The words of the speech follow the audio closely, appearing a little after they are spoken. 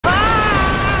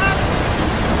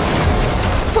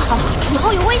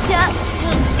后有危险！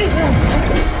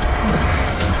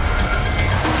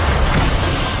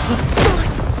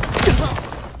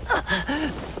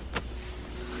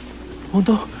王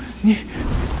东，你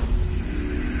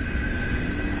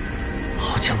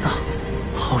好强大，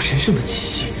好神圣的气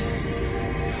息。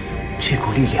这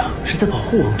股力量是在保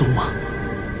护王东吗？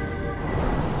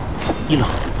一老，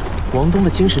王东的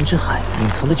精神之海隐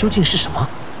藏的究竟是什么？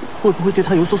会不会对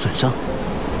他有所损伤？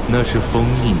那是封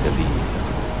印的力量，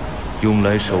用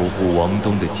来守护王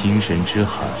东的精神之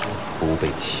海不被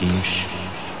侵蚀。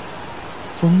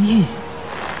封印？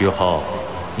玉浩，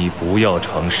你不要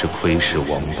尝试窥视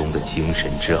王东的精神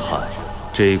之海，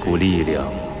这股力量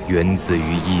源自于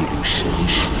一缕神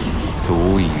识，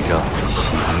足以让你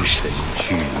形神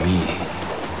俱灭。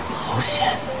好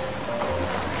险！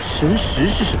神识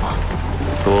是什么？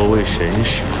所谓神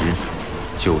识，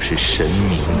就是神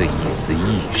明的一丝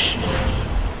意识。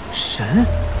神？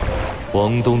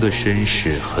王东的身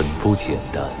世很不简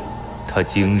单，他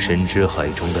精神之海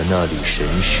中的那缕神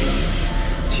识，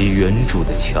其原主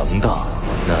的强大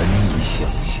难以想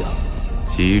象，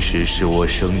即使是我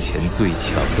生前最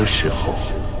强的时候，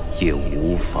也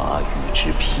无法与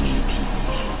之匹敌。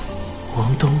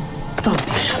王东到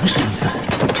底什么身份？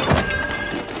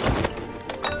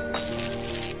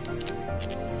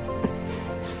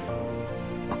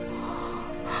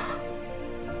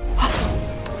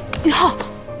宇浩，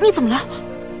你怎么了？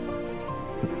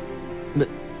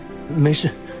没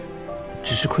事，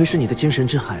只是窥视你的精神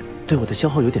之海对我的消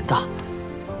耗有点大，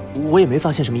我也没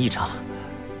发现什么异常。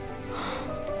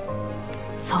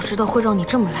早知道会让你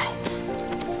这么累，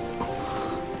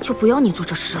就不要你做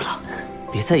这事了。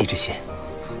别在意这些，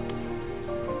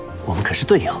我们可是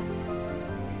队友。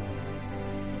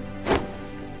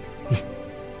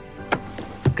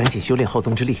赶紧修炼浩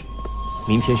东之力，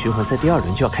明天循环赛第2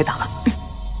轮就要开打了。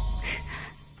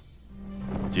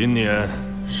今年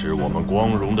是我们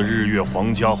光荣的日月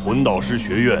皇家魂导师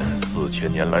学院4000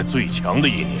年来最强的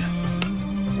一年。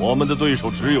我们的对手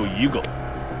只有一个，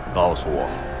告诉我，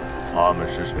他们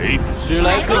是谁？史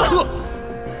莱克。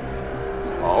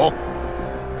好，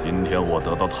今天我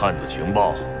得到探子情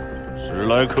报，史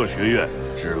莱克学院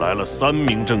只来了3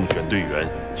名正选队员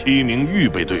，7名预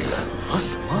备队员。啊？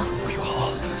什么？哎呦，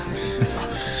真是的！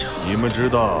你们知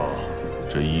道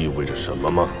这意味着什么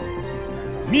吗？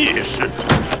蔑视，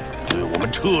对我们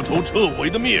彻头彻尾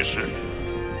的蔑视。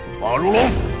马如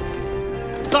龙，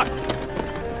在。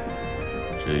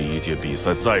这一届比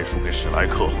赛再输给史莱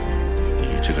克，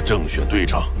你这个正选队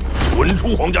长滚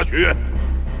出皇家学院。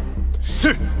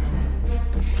是。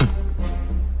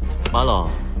马老，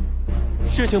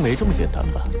事情没这么简单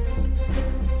吧？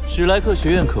史莱克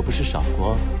学院可不是傻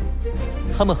瓜，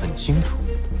他们很清楚，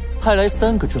派来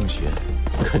3个正选，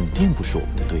肯定不是我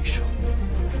们的对手。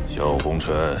萧红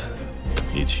尘，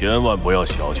你千万不要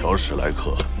小瞧史莱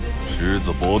克，狮子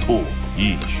搏兔，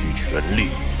亦需全力。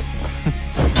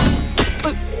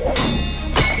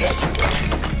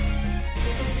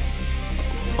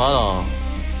马老，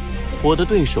我的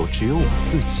对手只有我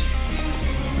自己。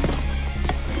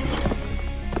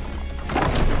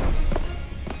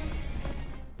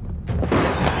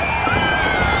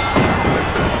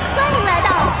欢迎来到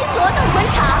新罗斗魂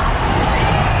场。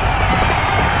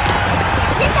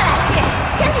接下来是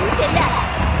千灵学院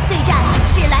对战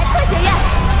史莱克学院。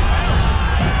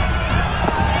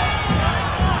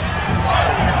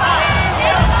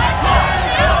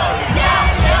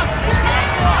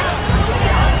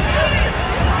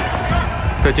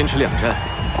再坚持2战，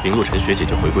林洛尘学姐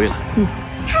就回归了。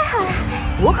太好了，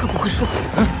我可不会输。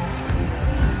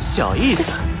小意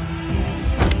思，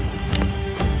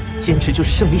坚持就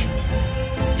是胜利，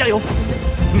加油！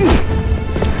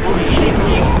我们一定可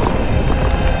以。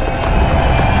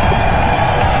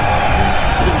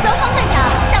请双方队长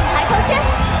上台抽签。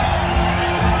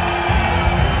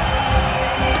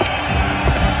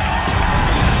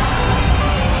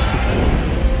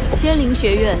千灵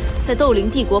学院在斗灵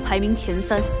帝国排名前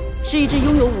3，是一支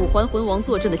拥有5环魂王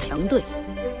坐镇的强队。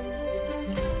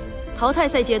淘汰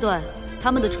赛阶段，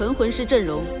他们的纯魂师阵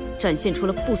容展现出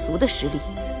了不俗的实力。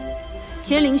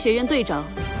千灵学院队长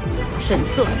沈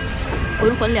策，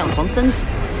魂环2皇3子。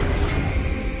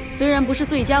虽然不是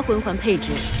最佳魂环配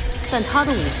置，但他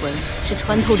的武魂是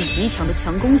穿透力极强的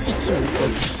强攻系器武魂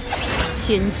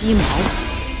千机矛。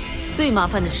最麻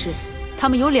烦的是，他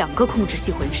们有2个控制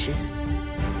系魂师。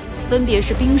分别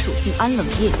是冰属性安冷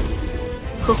夜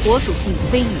和火属性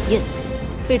飞雨焰，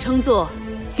被称作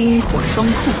冰火双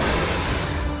控。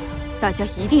大家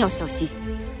一定要小心。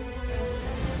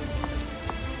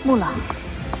穆老，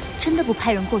真的不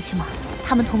派人过去吗？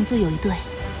他们同族有一队，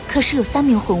可是有3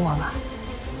名魂王啊。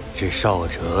是少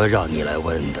哲让你来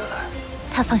问的，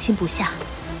他放心不下，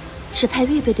只派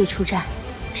预备队出战，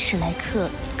史莱克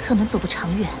可能走不长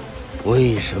远。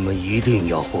为什么一定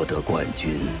要获得冠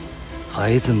军？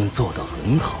孩子们做得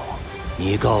很好，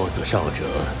你告诉少哲，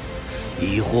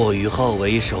以霍雨浩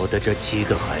为首的这7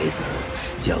个孩子，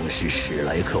将是史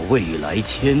莱克未来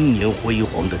1000年辉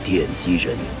煌的奠基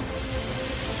人。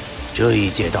这一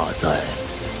届大赛，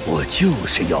我就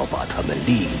是要把他们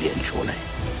历练出来。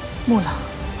穆老，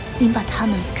您把他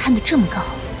们看得这么高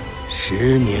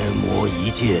？10年磨一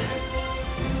剑，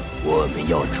我们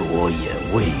要着眼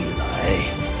未来。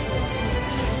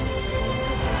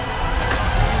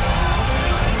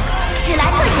史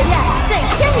莱克学院对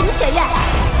千灵学院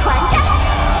团战。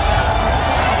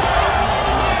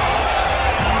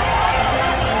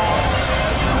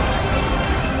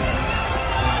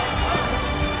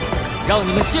让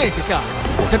你们见识下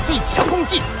我的最强攻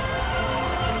击！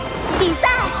比赛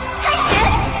开始！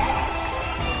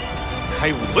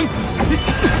开武魂！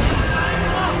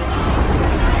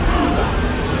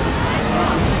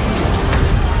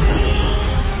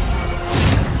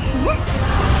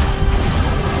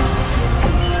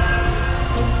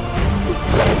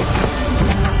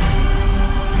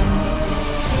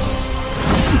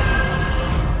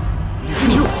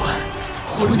六环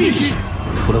魂地劈！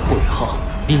除了霍雨浩，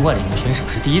另外2名选手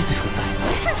是第一次出赛。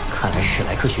看来史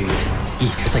莱克学院一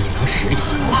直在隐藏实力。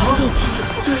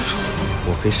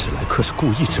莫非史莱克是故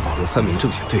意只保留3名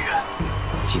正选队员，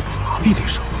借此麻痹对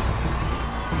手？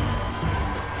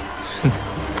哼，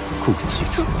故技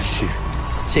重施。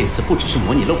这次不只是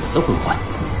模拟了我的魂环，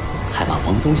还把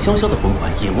王东潇潇的魂环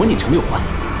也模拟成6环。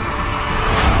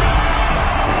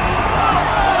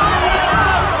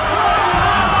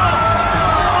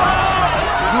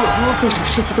对手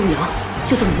士气动摇，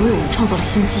就等于为我们创造了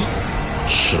新机。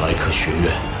史莱克学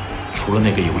院除了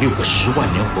那个有6个10万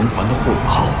年魂环的霍雨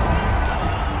浩，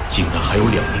竟然还有2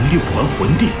名6环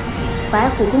魂帝。白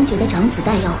虎公爵的长子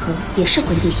戴耀和也是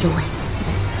魂帝修为，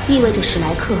意味着史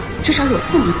莱克至少有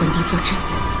4名魂帝坐镇。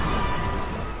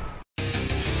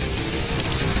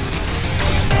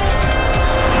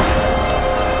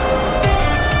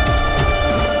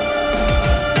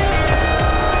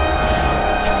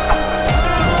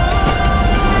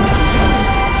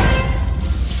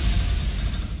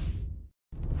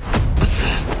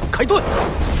开盾！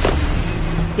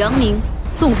杨明、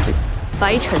宋虎、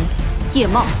白晨、叶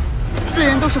茂4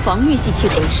人都是防御系器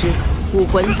魂师，武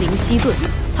魂灵犀盾。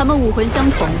他们武魂相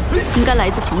同，应该来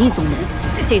自同一宗门，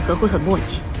配合会很默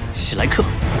契。史莱克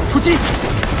出击！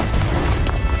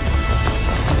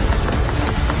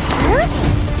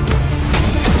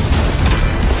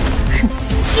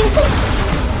冰封！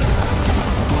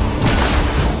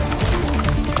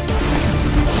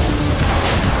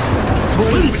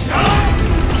滚下！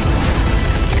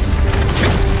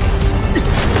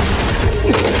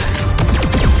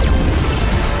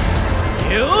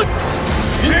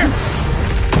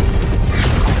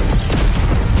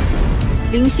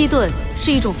灵犀盾是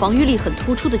一种防御力很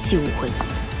突出的器武魂，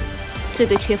这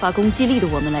对缺乏攻击力的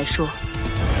我们来说，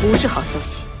不是好消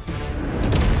息。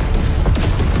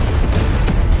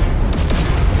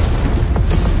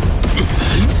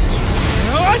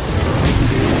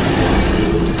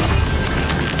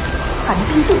寒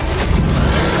冰盾！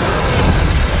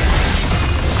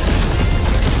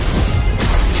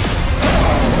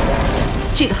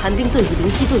这个寒冰盾与灵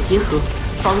犀盾结合，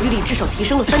防御力至少提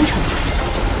升了3成。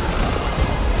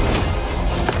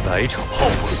来场炮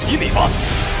火洗礼吧！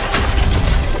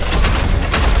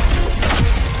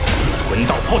魂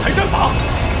导炮台战法！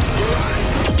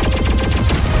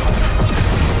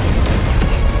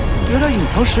原来隐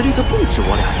藏实力的不止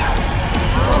我俩呀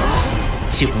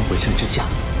！7魂魂圣之下，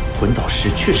魂导师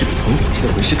确实比同等级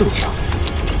的魂师更强。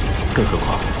更何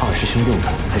况2师兄用的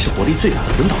还是火力最大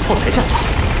的魂导炮台战法。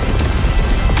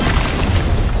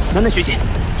楠楠学姐，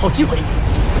好机会！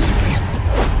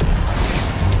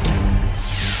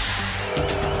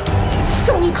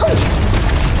重力控制！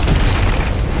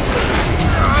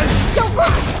妖怪！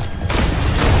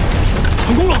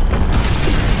成功了！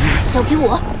交给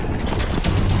我！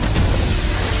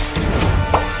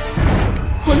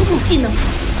魂骨技能，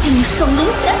冰霜龙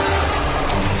拳！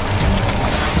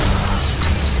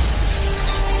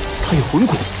他有魂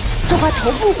骨，这块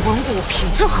头部魂骨品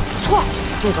质很不错，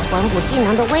这个魂骨技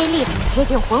能的威力接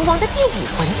近魂王的第5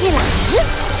魂技了。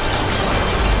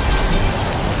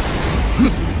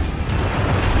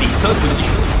第3魂技，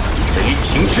雷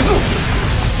霆之怒。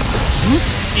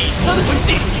第3魂技，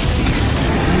宿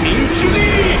命之力。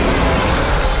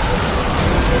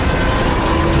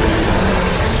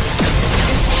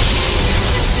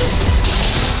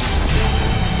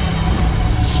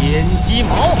千机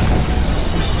矛！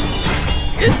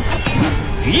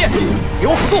雨燕，给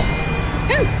我辅助。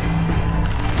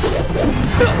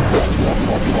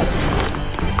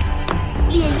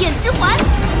烈焰之环，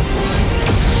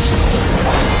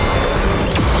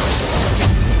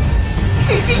赤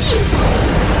之翼，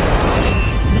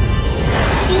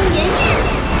新年月。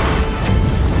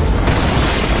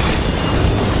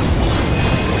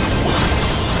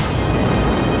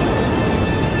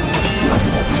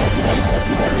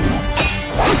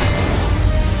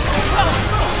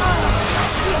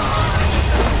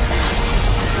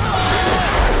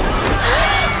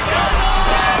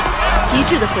 极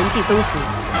致的魂技增幅，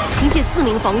凭借4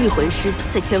名防御魂师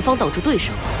在前方挡住对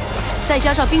手，再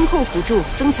加上冰控辅助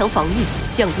增强防御，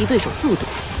降低对手速度，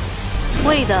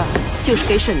为的就是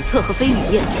给沈策和飞羽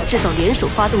燕制造联手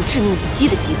发动致命一击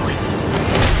的机会。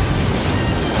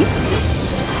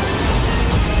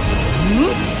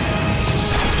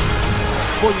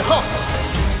霍雨浩，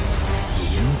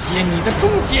迎接你的终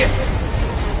结！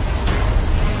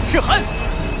赤寒，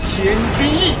千钧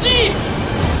一击！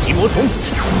 极魔瞳，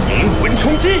灵魂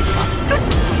冲击！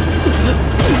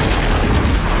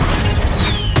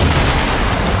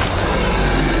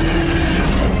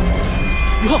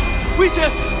雨浩，危险！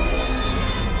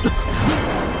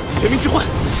玄冥之幻，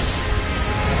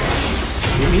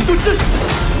玄冥遁阵，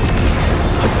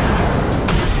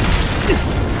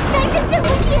三圣镇魂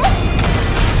结，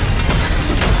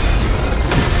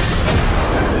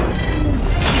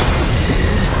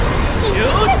顶级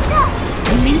震荡，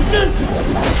玄冥阵。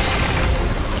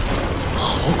 好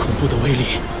恐怖的威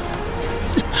力！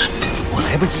我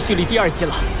来不及蓄力第2击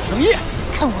了，冷夜，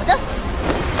看我的！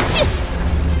去！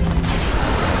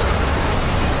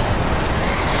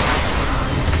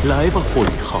来吧，霍雨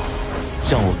浩，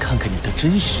让我看看你的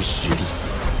真实实力。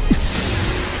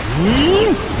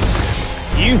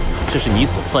这是你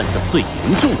所犯下最严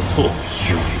重的错误——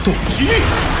永动之域。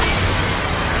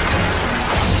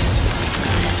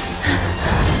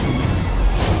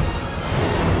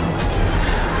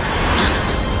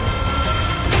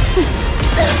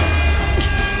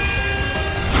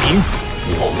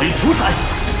 我为主宰，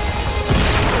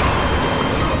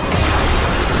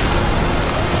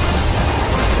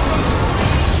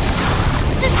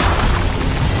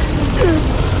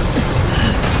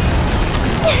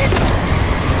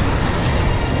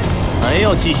还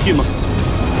要继续吗？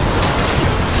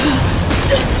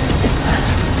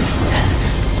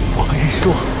我们认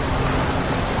输。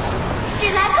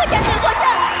史莱克战队获胜。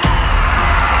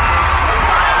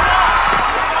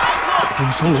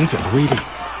冰霜龙卷的威力。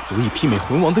 足以媲美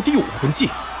魂王的第5魂技，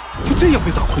就这样被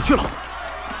打回去了。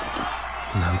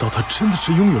难道他真的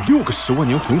是拥有6个10万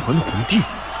年魂环的魂帝？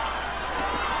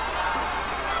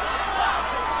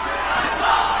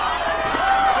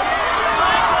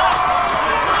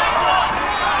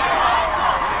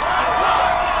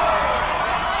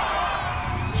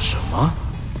什么？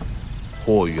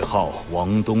霍雨浩、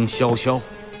王东、潇潇，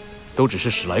都只是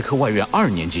史莱克外院2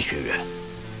年级学员。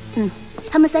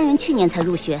他们3人去年才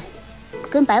入学。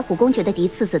 跟白虎公爵的嫡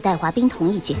次子戴华冰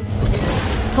同一届，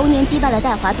同年击败了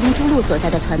戴华冰朱路所在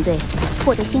的团队，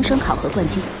获得新生考核冠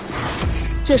军。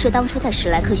这是当初在史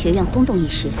莱克学院轰动一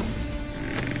时。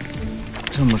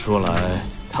这么说来，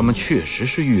他们确实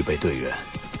是预备队员。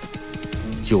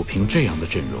就凭这样的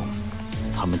阵容，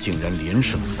他们竟然连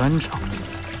胜3场。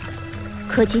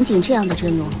可仅仅这样的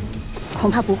阵容，恐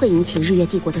怕不会引起日月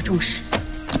帝国的重视。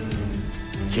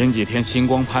前几天星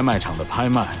光拍卖场的拍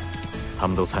卖，他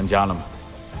们都参加了吗？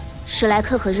 史莱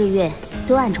克和日月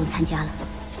都暗中参加了，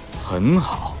很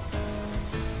好。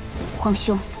皇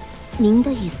兄，您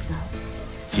的意思？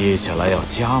接下来要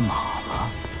加码了。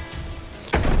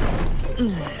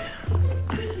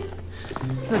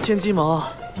那千鸡毛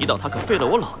抵挡他可费了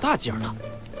我老大劲儿了。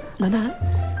楠楠，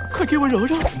快给我揉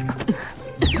揉。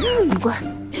乖。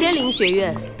天灵学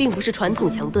院并不是传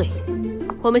统强队，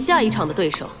我们下一场的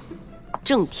对手，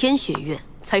正天学院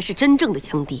才是真正的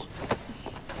强敌。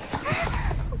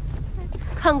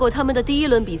 看过他们的第1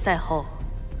轮比赛后，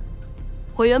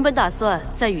我原本打算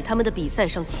在与他们的比赛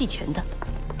上弃权的。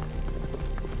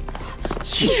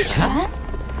弃权？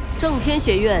正天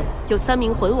学院有3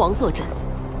名魂王坐镇，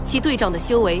其队长的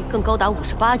修为更高达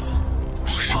58级。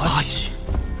58级？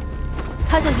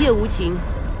他叫叶无情，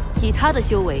以他的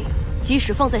修为，即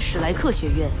使放在史莱克学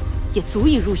院，也足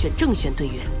以入选正选队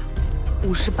员。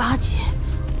58级，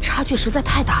差距实在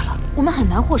太大了，我们很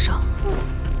难获胜。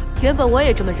原本我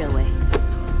也这么认为。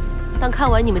 当看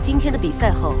完你们今天的比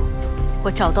赛后，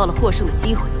我找到了获胜的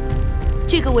机会。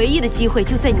这个唯一的机会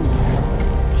就在你，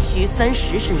徐三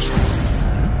石身上。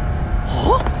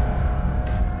哦，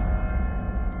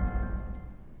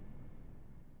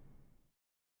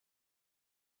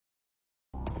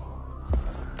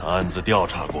案子调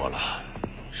查过了，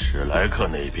史莱克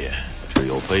那边只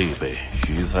有贝贝、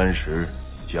徐三石、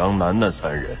江楠那3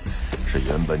人是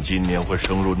原本今年会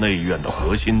升入内院的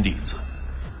核心弟子。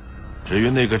至于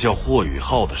那个叫霍雨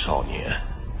浩的少年，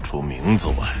除名字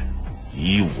外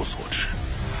一无所知。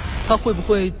他会不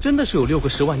会真的是有6个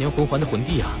10万年魂环的魂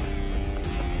帝啊？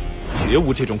绝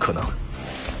无这种可能。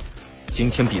今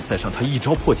天比赛上他一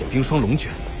招破解冰霜龙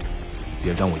卷，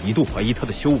也让我一度怀疑他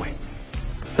的修为。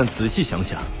但仔细想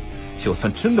想，就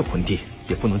算真的魂帝，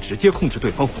也不能直接控制对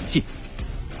方魂技。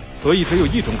所以只有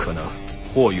一种可能，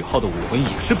霍雨浩的武魂也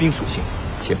是冰属性，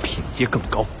且品阶更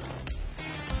高。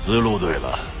思路对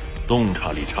了，洞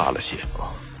察力差了些。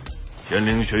天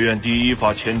灵学院第1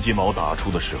发千机矛打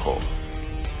出的时候，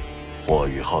霍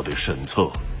雨浩对沈策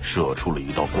射出了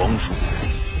一道光束，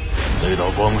那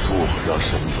道光束让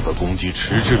沈策的攻击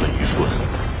迟滞了1瞬，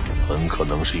很可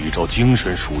能是一招精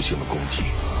神属性的攻击。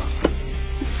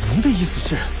您的意思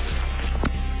是？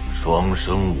双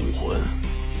生武魂。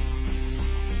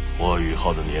霍雨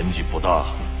浩的年纪不大，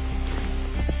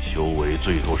修为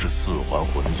最多是4环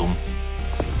魂宗，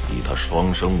以他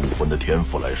双生武魂的天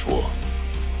赋来说，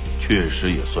确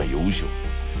实也算优秀。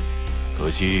可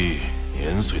惜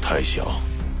年岁太小，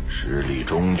实力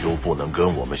终究不能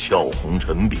跟我们笑红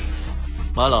尘比。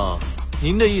马老，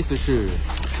您的意思是，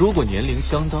如果年龄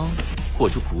相当，我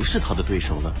就不是他的对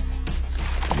手了？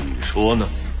你说呢？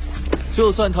就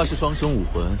算他是双生武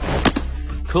魂，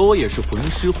可我也是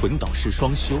魂师、魂导师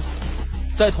双修，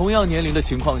在同样年龄的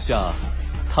情况下，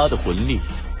他的魂力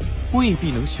未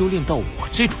必能修炼到我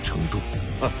这种程度。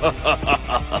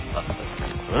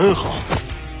很好，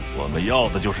我们要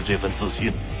的就是这份自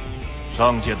信。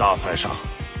上届大赛上，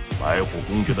白虎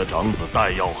公爵的长子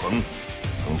戴耀恒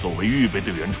曾作为预备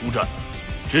队员出战，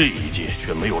这一届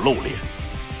却没有露脸。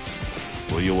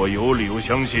所以我有理由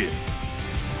相信，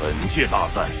本届大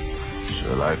赛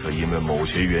史莱克因为某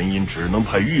些原因只能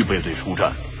派预备队出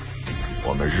战，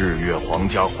我们日月皇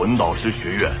家魂导师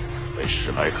学院被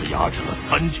史莱克压制了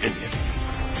3000年，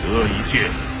这一届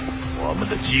我们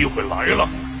的机会来了。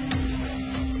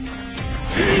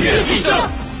日月必胜！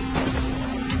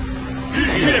日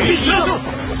月必胜！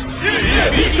日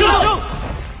月必胜！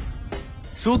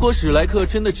如果史莱克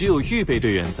真的只有预备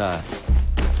队员在，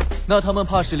那他们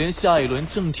怕是连下一轮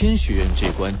正天学院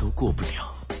这关都过不了。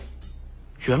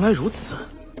原来如此，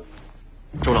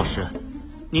周老师，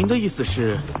您的意思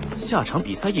是，下场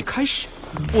比赛一开始，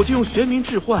我就用玄冥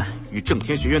置换与正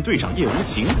天学院队长叶无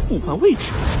情互换位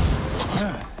置，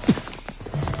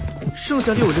剩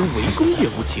下6人围攻叶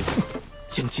无情，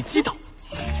将其击倒。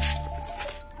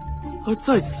而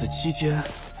在此期间，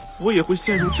我也会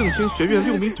陷入正天学院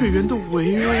6名队员的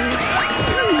围殴。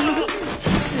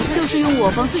就是用我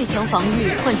方最强防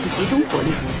御换取集中火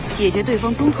力，解决对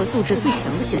方综合素质最强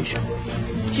的选手。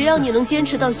只要你能坚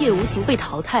持到叶无情被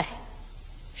淘汰，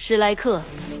史莱克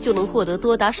就能获得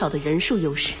多打少的人数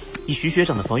优势。以徐学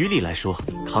长的防御力来说，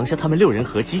扛下他们6人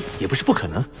合击也不是不可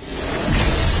能。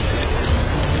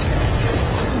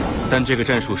但这个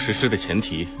战术实施的前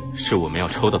提是我们要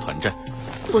抽到团战。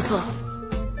不错，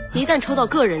一旦抽到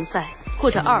个人赛或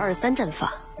者223战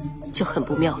法，就很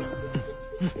不妙了。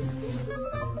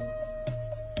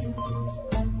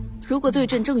如果对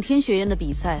阵正天学院的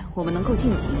比赛我们能够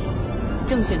晋级，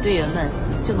正选队员们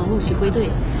就能陆续归队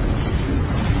了。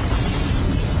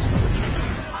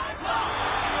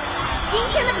今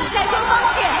天的比赛双方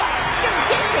是正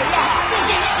天学院对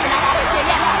阵史莱克学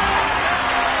院，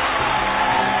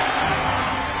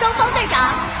双方队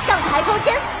长上台抽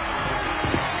签。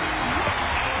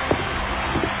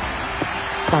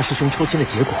大师兄抽签的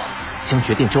结果将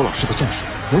决定周老师的战术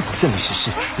能否顺利实施。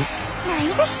哪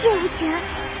一个是叶无情啊？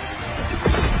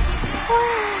哇，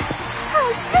好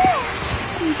帅啊！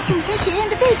那个正天学院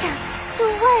的队长，论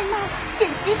外貌简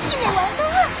直媲美王东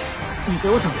啊！你给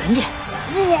我走远点！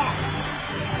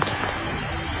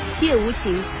叶无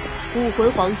情，武魂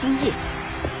黄金叶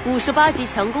，58级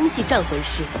强攻系战魂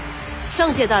师。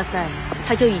上届大赛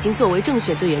他就已经作为正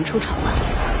选队员出场了。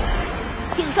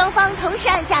请双方同时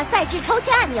按下赛制抽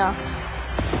签按钮。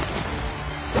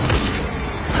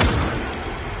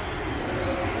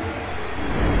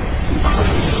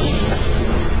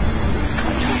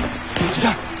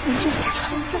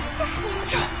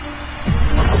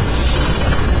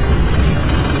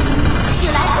史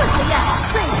莱克学院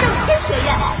对正天学院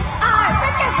223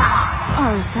战法。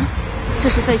223，这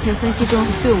是赛前分析中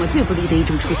对我们最不利的一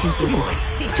种出现结果。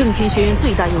正天学院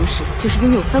最大优势就是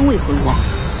拥有3位魂王，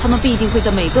他们必定会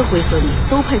在每个回合里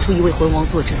都派出1位魂王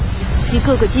坐镇，以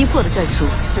各个击破的战术，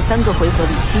在3个回合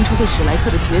里形成对史莱克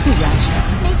的绝对压制。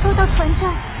没抽到团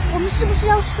战，我们是不是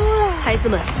要输了？孩子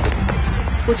们，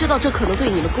我知道这可能对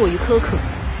你们过于苛刻，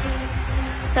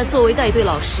但作为带队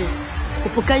老师，我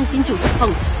不甘心就此放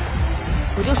弃。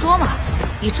我就说嘛，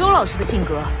以周老师的性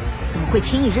格，怎么会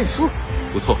轻易认输？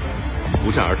不错，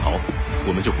不战而逃，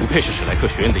我们就不配是史莱克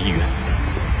学院的一员。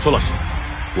周老师，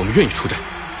我们愿意出战。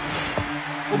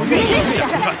我们愿意出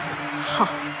战。好，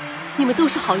你们都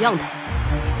是好样的。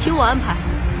听我安排，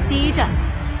第一站，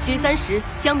徐三石、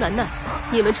江楠楠，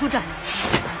你们出战。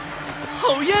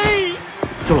好耶！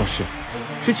周老师，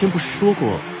之前不是说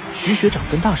过，徐学长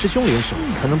跟大师兄联手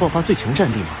才能爆发最强战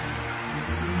力吗？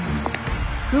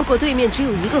如果对面只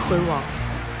有一个魂王，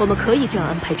我们可以这样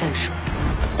安排战术；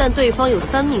但对方有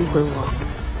3名魂王，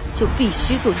就必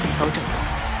须做出调整。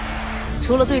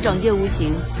除了队长叶无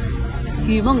情、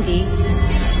雨梦迪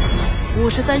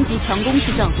53级强攻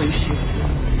系战魂师，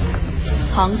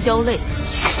唐潇泪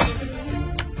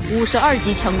52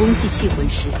级强攻系气魂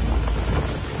师。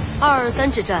223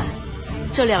之战，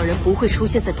这2人不会出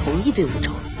现在同一队伍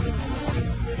中。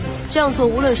这样做，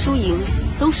无论输赢，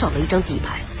都少了一张底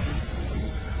牌。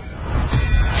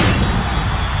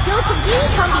有请第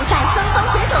1场比赛双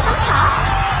方选手登场。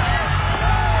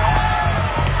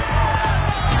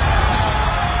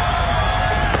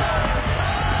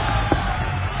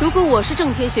如果我是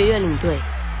正天学院领队，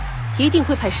一定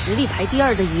会派实力排第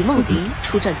2的雨梦迪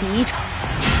出战第1场，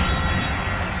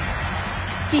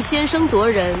既先声夺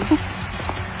人，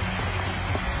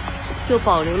又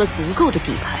保留了足够的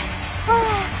底牌。哇，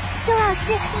周老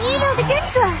师，你预料的真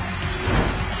准！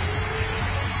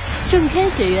正天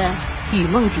学院雨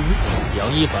梦迪，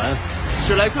杨一凡，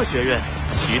史莱克学院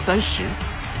徐三石，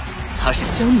他是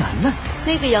江楠楠。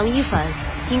那个杨一凡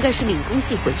应该是敏攻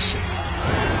系魂师，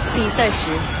比赛时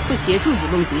会协助雨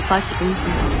梦迪发起攻击。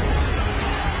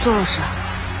周老师，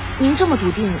您这么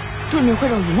笃定，对面会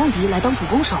让雨梦迪来当主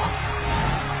攻手？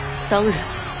当然，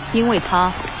因为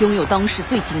他拥有当时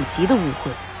最顶级的武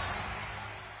魂。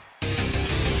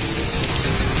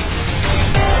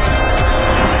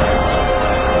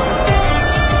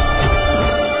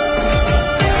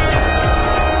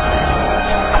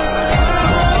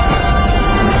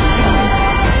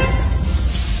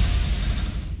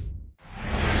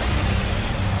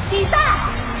比赛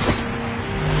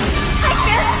开始！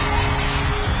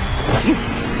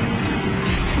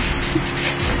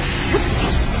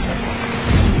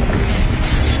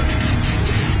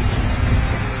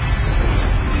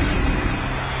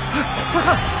快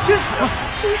看，天使！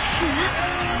天使，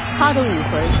他的武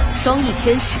魂双翼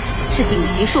天使是顶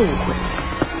级兽武魂，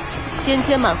先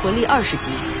天满魂力20级，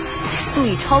素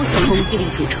以超强攻击力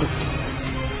著称。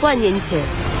万年前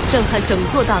震撼整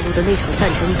座大陆的那场战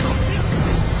争中，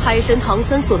海神唐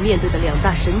三所面对的2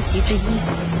大神奇之一，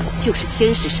就是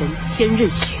天使神千仞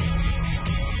雪。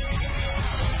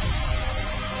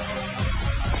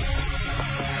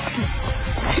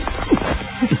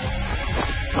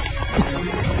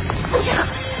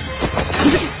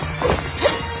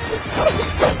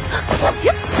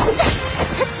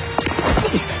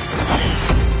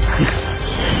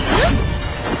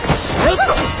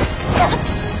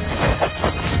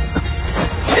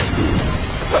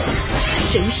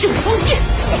神圣双剑，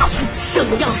圣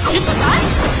耀石子斩，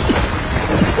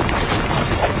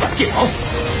剑王，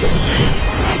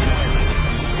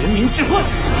玄冥智幻。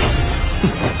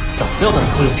早料到你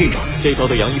会用这招，这招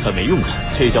对杨一凡没用的。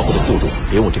这家伙的速度，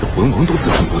连我这个魂王都自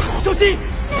叹不如。小心！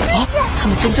啊！他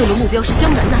们真正的目标是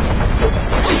江楠楠。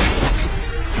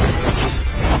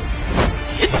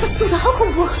这速度好恐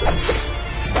怖！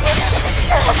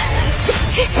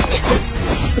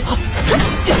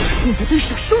你的对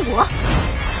手是我，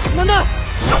楠楠。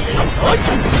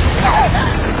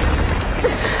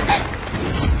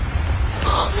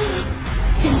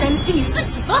先担心你自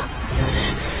己吧。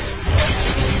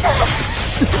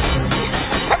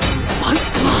烦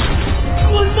死了！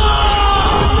滚呐！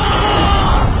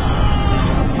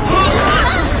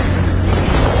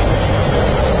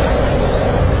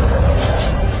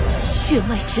血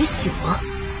脉觉醒了。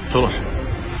周老师，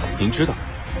您知道，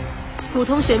普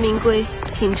通玄冥龟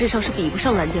品质上是比不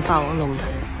上蓝电霸王龙的。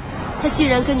它既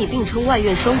然跟你并称外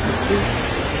院双子星，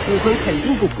武魂肯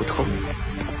定不普通。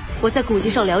我在古籍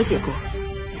上了解过，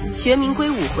玄冥龟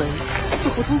武魂似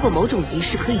乎通过某种仪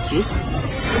式可以觉醒。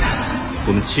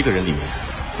我们7个人里面，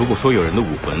如果说有人的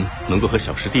武魂能够和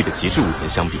小师弟的极致武魂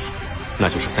相比，那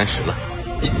就是30了。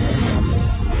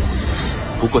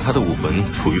不过他的武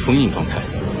魂处于封印状态，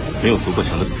没有足够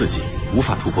强的刺激，无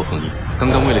法突破封印。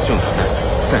刚刚为了救楠楠，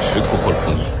暂时突破了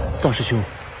封印。大师兄，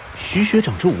徐学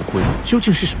长这武魂究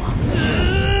竟是什么？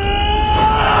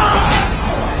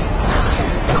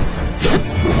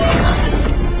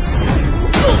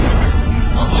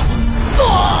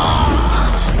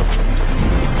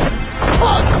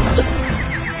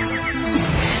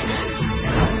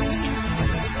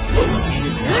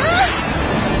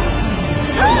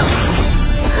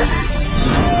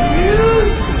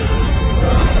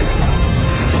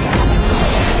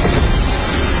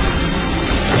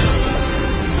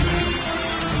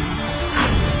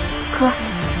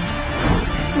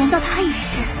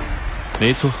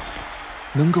没错，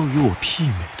能够与我媲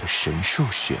美的神兽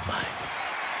血脉。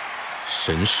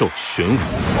神兽玄武。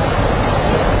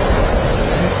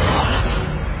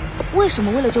为什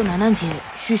么为了救楠楠姐，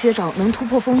徐学长能突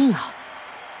破封印啊？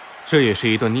这也是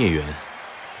一段孽缘，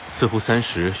似乎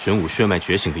30玄武血脉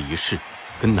觉醒的仪式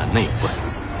跟楠楠有关。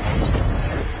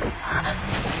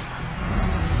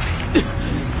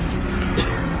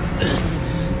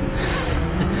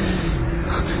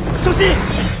小心！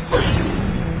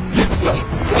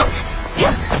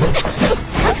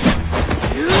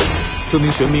这名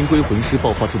玄冥龟魂师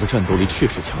爆发出的战斗力确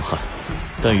实强悍，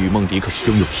但与梦迪可是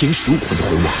拥有天使武魂的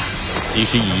魂王，即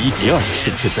使以1敌2，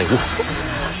胜券在握。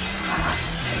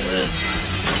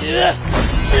天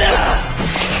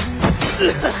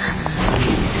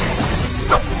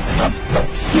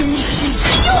使之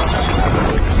佑。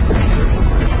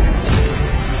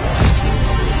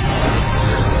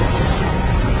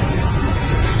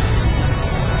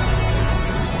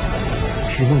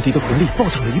与梦迪的魂力暴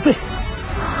涨了1倍。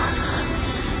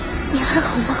你还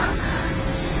好吗？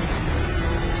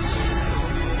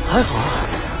还好，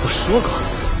我说过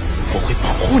我会保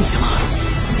护你的嘛。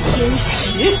天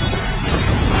使，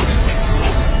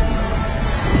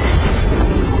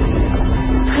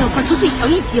他要发出最强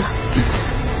一击了。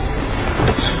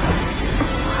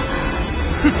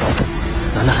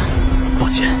楠楠，抱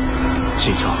歉，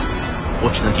这招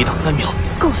我只能抵挡3秒。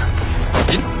够了。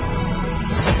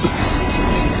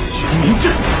玄冥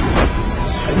阵，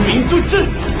玄冥遁阵。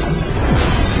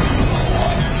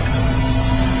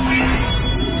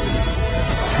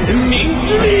玄冥之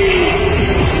力，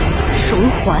融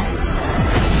环，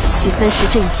许30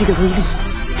这一击的威力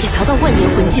也达到万年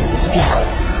魂技的级别了。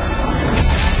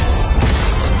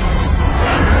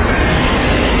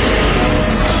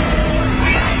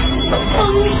封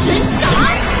神斩，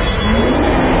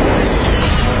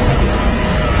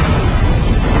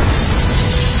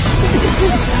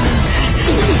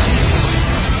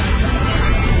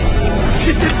是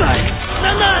现在，楠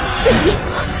楠，是你，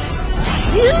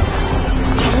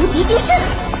无敌金身。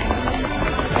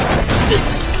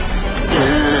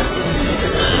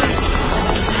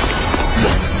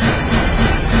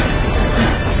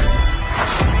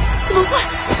怎么会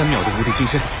？3秒的无敌金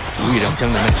身，足以让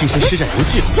江楠楠金身施展游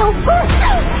技了。妖功！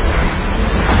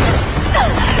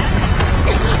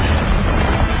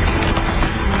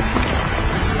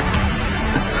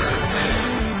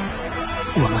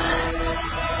我们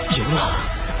赢了。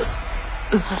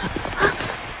2-3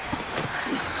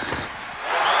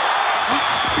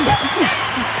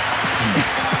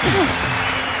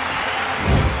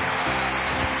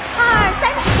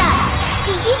之战，第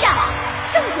1战，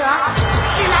胜者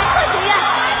史莱克学院。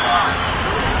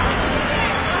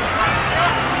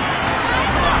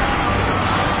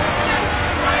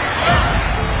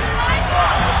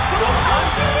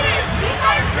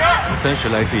30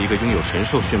来自一个拥有神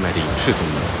兽血脉的隐士宗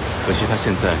门，可惜他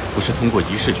现在不是通过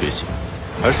仪式觉醒，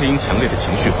而是因强烈的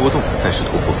情绪波动暂时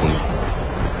突破封印。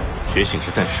觉醒是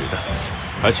暂时的，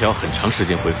而且要很长时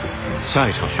间恢复，下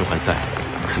一场循环赛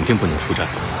肯定不能出战。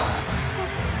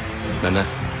楠楠，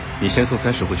你先送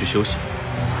30回去休息。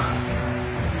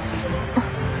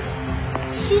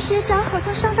徐学长好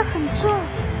像伤得很重。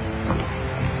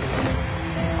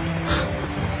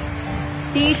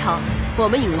第1场我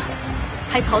们赢了，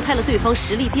还淘汰了对方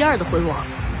实力第2的魂王，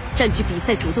占据比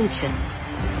赛主动权。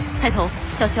菜头、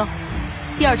潇潇，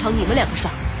第2场你们2个上。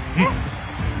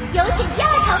有请第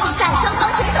2场比赛双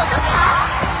方选手登场。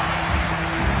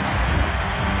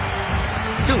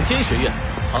正天学院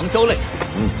唐潇泪，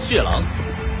血狼；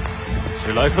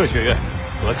史莱克学院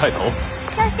何菜头。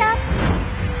潇潇，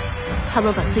他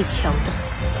们把最强的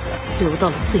留到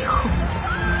了最后。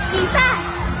比赛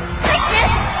开始。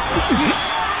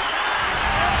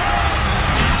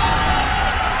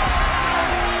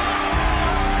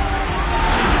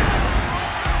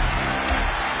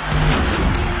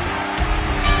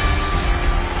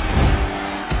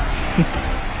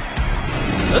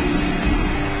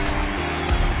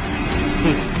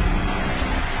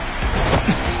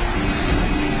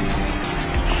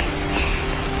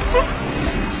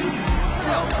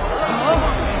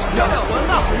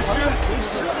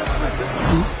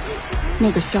那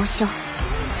个潇潇，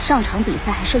上场比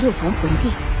赛还是6环魂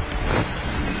帝，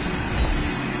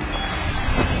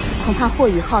恐怕霍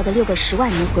雨浩的6个10万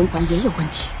年魂环也有问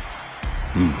题。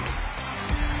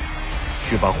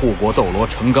去把护国斗罗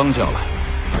陈刚叫来。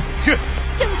是。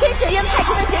正天学院派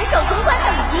出的选手魂环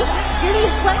等级实力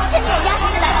完全碾压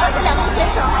史莱克这2名选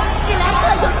手，史莱克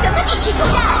有什么底气出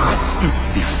战？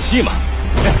底气嘛，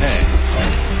嘿嘿。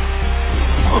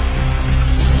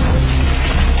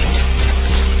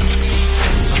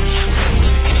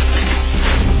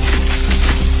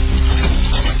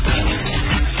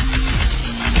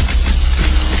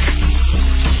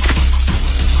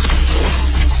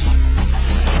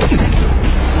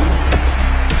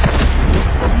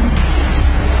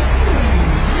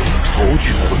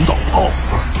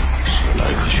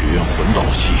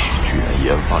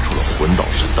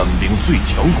最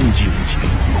强攻击武器。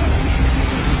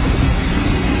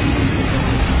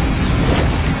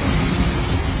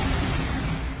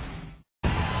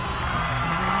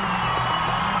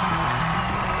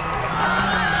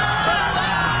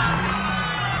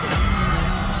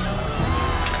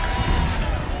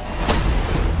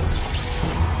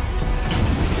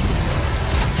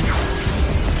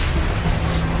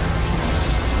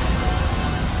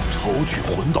抽取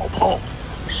魂导炮，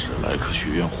史莱克学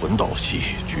院魂导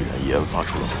系居然研发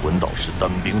出了魂导式单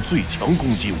兵最强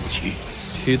攻击武器。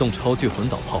驱动超巨魂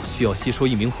导炮需要吸收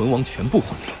一名魂王全部魂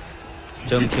力，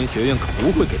正天学院可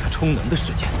不会给他充能的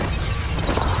时间。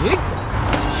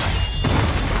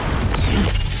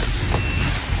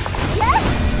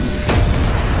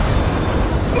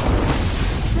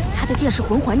他的剑是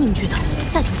魂环凝聚的，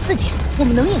再抵4剑，我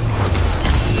们能赢。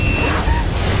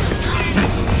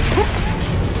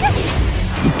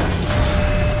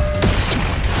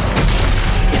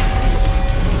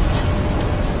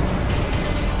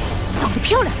挡得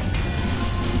漂亮，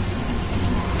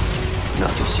那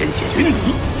就先解决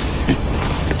你。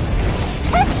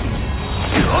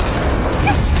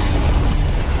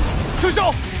小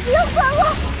小，不要管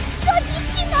我，抓紧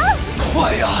技能！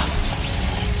快呀！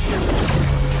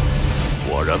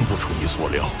果然不出你所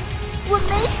料，我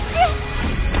没事。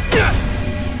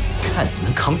看你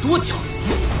能扛多久！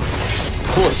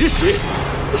破之石，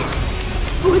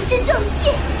魔之重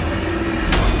器，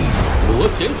螺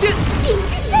旋剑，顶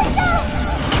之震动。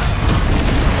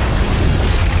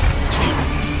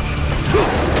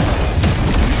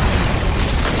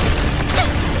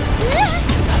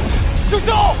小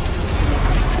小，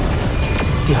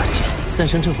第2剑3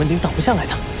声镇魂铃挡不下来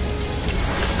的。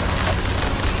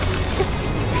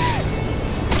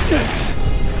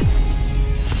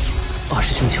二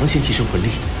师兄强行提升魂力，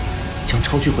将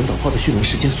超巨魂导炮的蓄能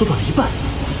时间缩短了1半。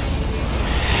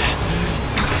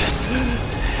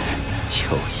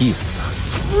有意思。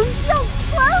不要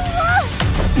管我！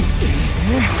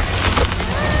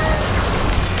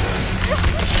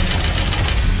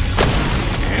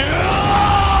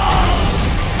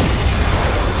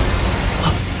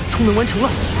充能完成了。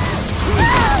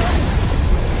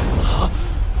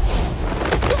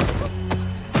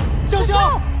小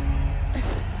小，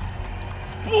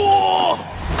不！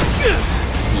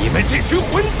你们这群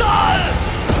混蛋！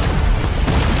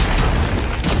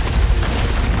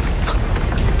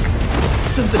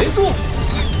孙子连珠，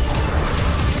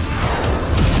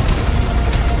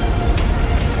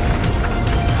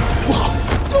不好！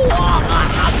救我！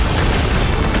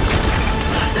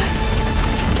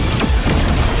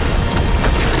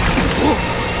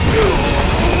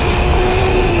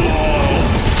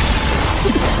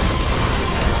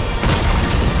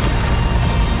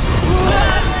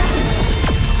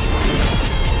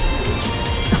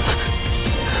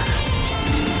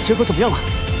结果怎么样了？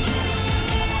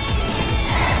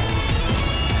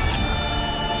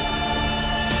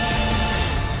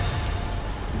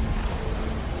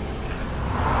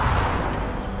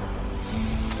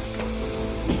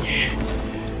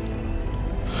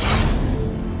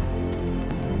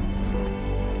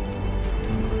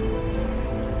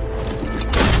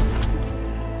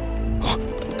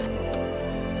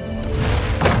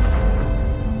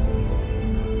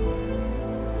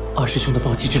二师兄的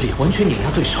暴击之力完全碾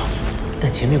压对手，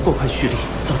但前面过快蓄力，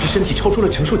导致身体超出了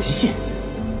承受极限。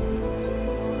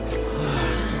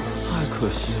太可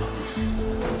惜了。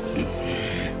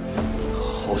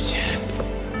好险！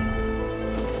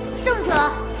胜者，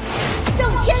正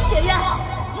天学院。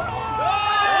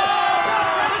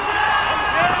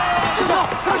师兄，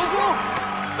二师兄。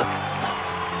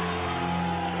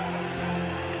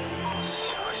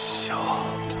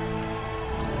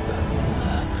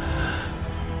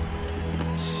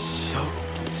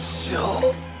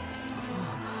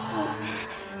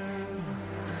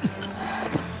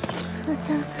葛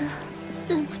大哥，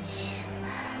对不起，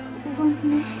我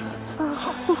没保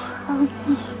护好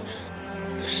你。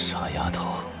傻丫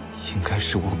头，应该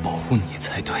是我保护你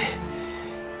才对。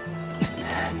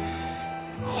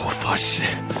我发誓，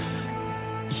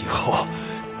以后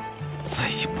再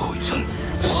也不会让你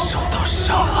受到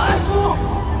伤害。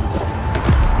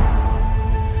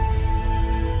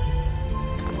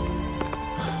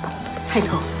菜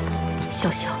头，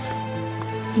小小，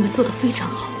你们做得非常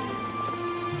好，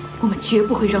我们绝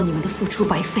不会让你们的付出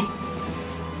白费。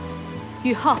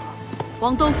宇浩，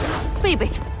王东，贝贝，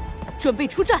准备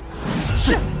出战。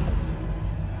是。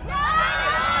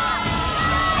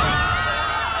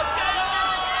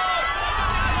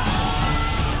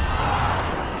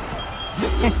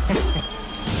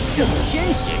正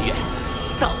天学院，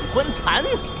上官残。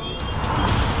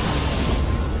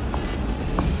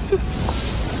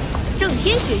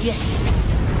天学院，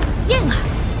燕儿。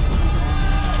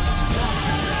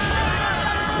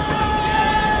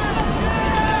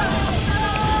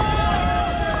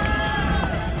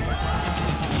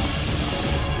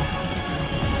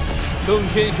正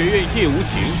天学院叶无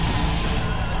情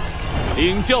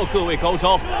领教各位高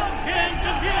招。正天，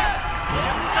赢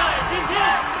在今天！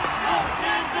正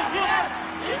天，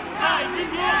赢在今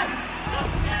天！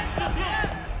正天，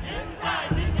赢在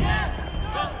今天！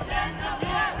正天，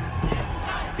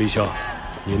陛下，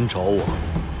您找我？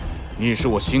你是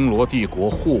我星罗帝国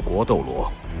护国斗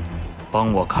罗，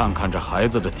帮我看看这孩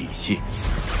子的底细。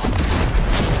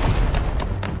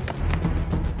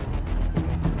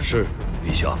是，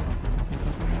陛下。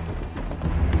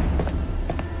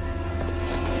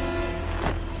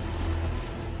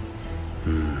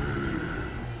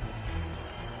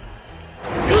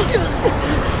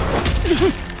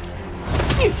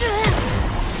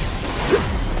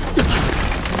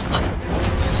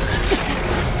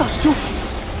大师兄，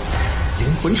灵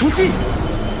魂冲击！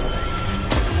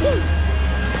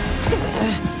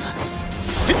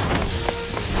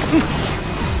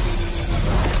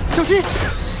小心！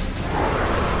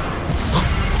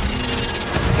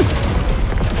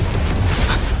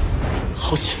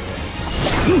好险！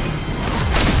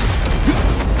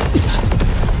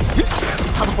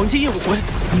他的黄金业武魂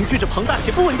凝聚着庞大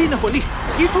且不稳定的魂力，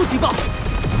一触即爆。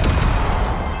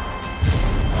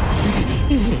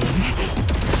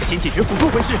先解决辅助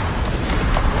魂师。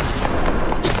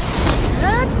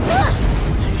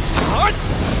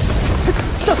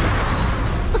上！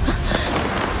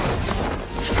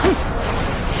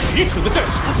愚蠢的战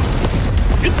士！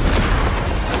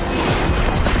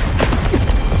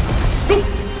中！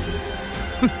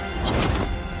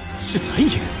是残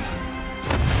影。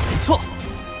没错，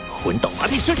魂导麻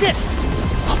痹射线。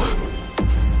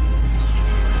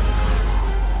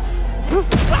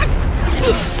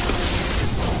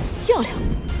漂亮！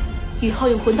宇浩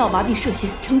用魂导麻痹射线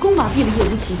成功麻痹了叶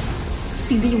无情，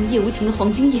并利用叶无情的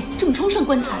黄金叶重装上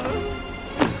棺材。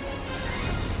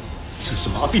这是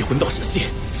麻痹魂导射线，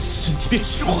身体变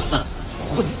迟缓了。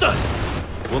混蛋！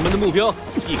我们的目标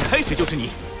一开始就是你，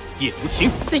叶无情。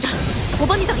队长，我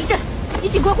帮你挡一阵，你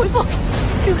尽快恢复。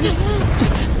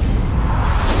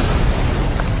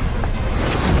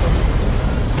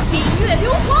星月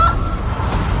流华，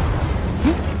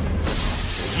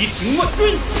一庭万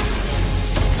钧。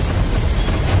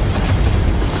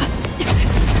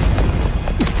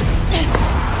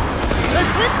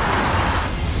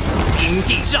冰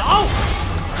地爪！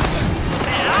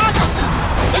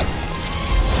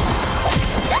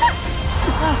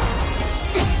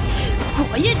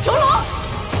火焰囚笼！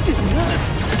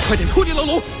快点脱离牢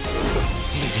笼！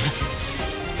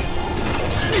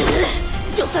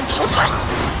就算淘汰，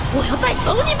我要带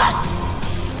走你们！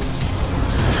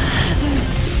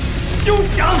休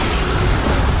想！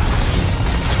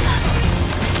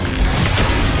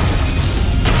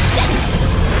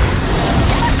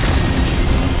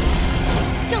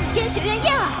正天学院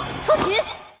燕儿出局。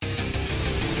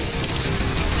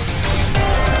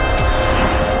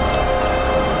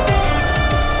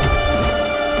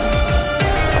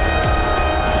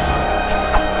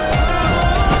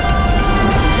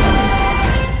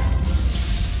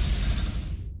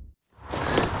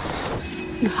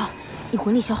宇浩，你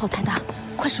魂力消耗太大，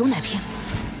快使用奶瓶。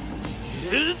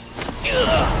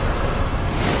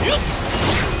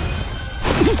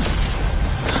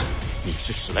你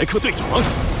是史莱克队长，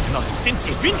那就先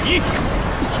解决你。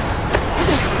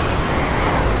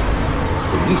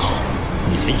很好，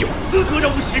你也有资格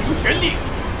让我使出全力。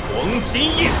黄金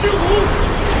夜之舞，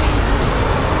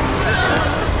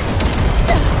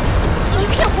一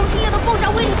片黄金叶的爆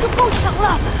炸威力就够强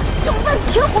了，这漫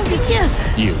天黄金叶！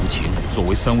叶无情作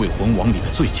为3位魂王里的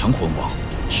最强魂王，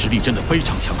实力真的非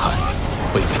常强悍，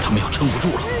贝贝他们要撑不住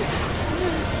了。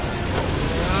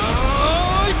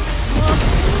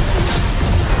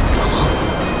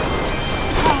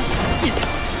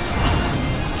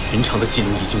寻常的技能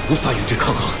已经无法与之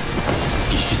抗衡，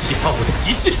必须激发我的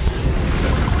极限。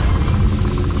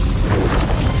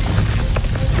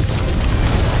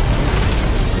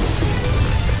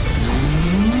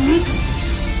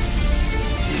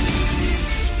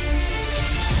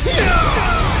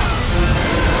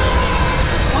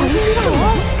黄金圣龙！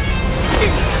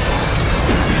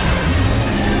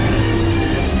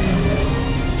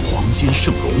黄金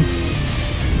圣龙，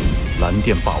蓝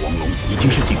电霸王龙已经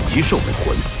是顶级兽类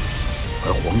魂。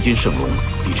而黄金圣龙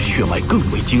比这血脉更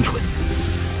为精纯。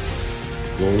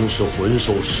龙是魂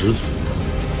兽始祖，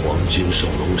黄金圣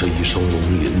龙这一声龙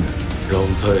吟，让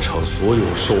在场所有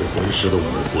兽魂师的武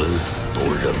魂都都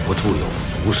忍不住要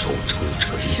俯首称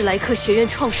臣。史莱克学院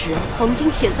创始人黄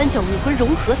金铁三角武魂融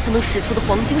合才能使出的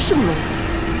黄金圣龙，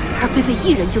而贝贝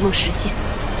一人就能实现，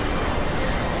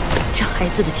这孩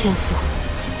子的天赋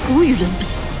无与伦比。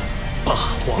霸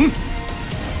皇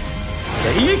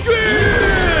雷月。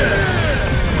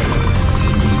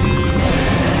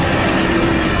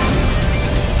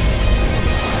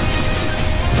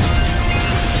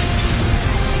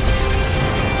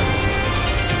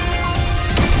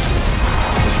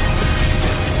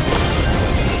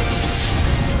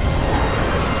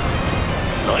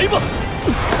来吧！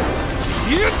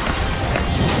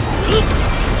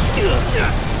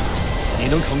你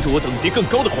能扛住我等级更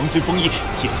高的黄金封印，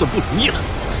也算不容易了。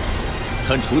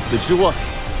但除此之外，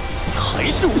你还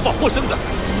是无法获胜的。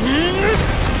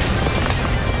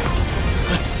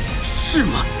是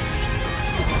吗？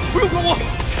不用管我，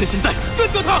趁现在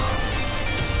干掉他！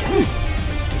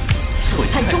璀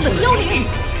璨中的凋零，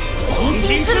黄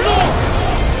金之路。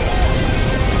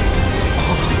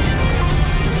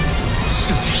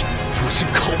胜利不是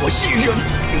靠我一人。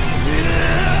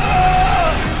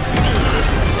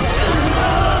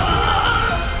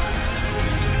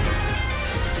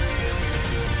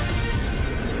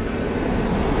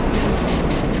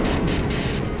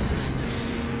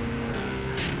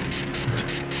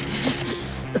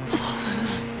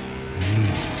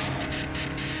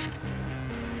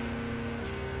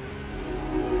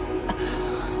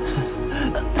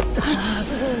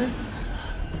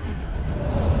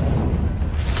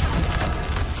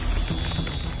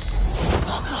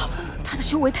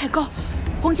修为太高，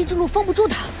黄金之路封不住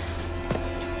他。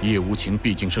叶无情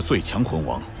毕竟是最强魂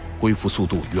王，恢复速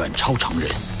度远超常人。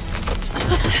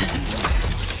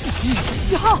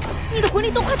宇浩，你的魂力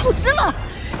都快透支了，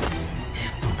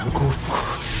不能辜负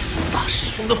大师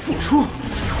兄的付出。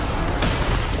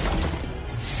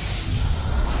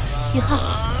宇浩，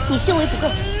你修为不够，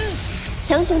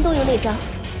强行动用那招，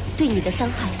对你的伤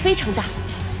害非常大。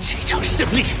这场胜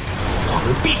利，我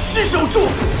们必须守住。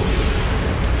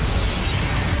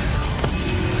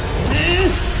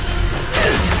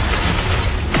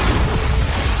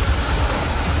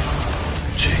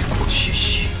这股气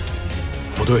息，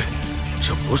不对，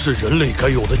这不是人类该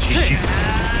有的气息。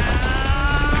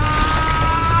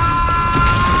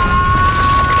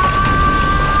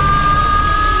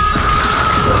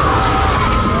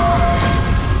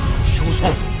凶兽，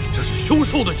这是凶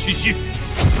兽的气息。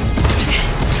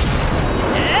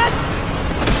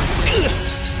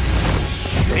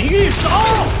玄玉手，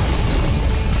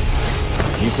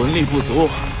你魂力不足，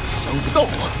伤不到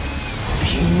我。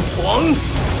冰皇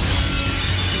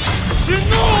之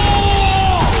怒！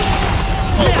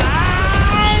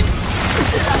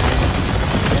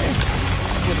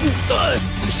混蛋，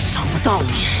伤不到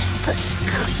你，但是可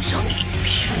以让你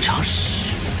品尝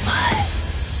失败。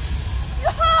宇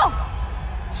浩，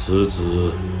此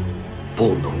子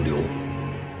不能留。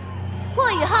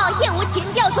霍雨浩、叶无情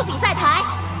调出比赛台，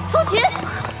出局。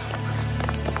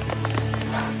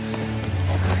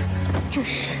这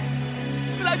是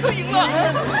史莱克赢了。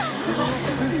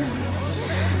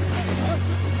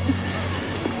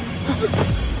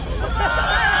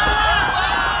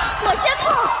我宣布，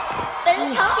本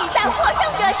场比赛获胜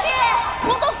者是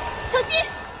魔宫小心。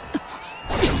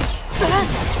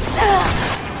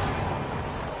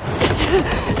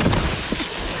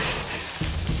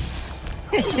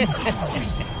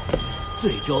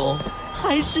最终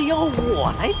还是要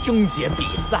我来终结比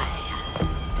赛呀！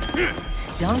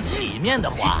想体面的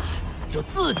话，就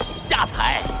自己下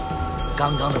台。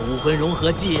刚刚的武魂融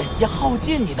合技也耗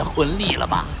尽你的魂力了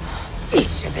吧？你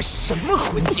现在什么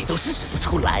魂技都使不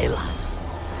出来了。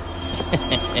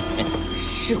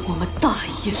是我们大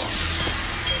意了。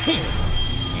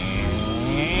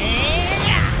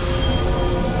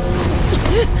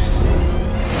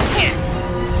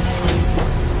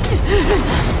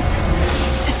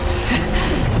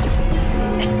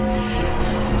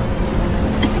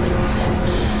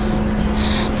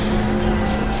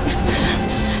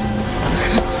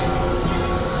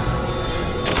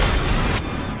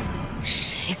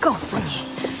谁告诉你，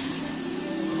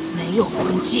没有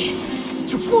魂技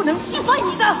就不能击败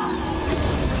你的？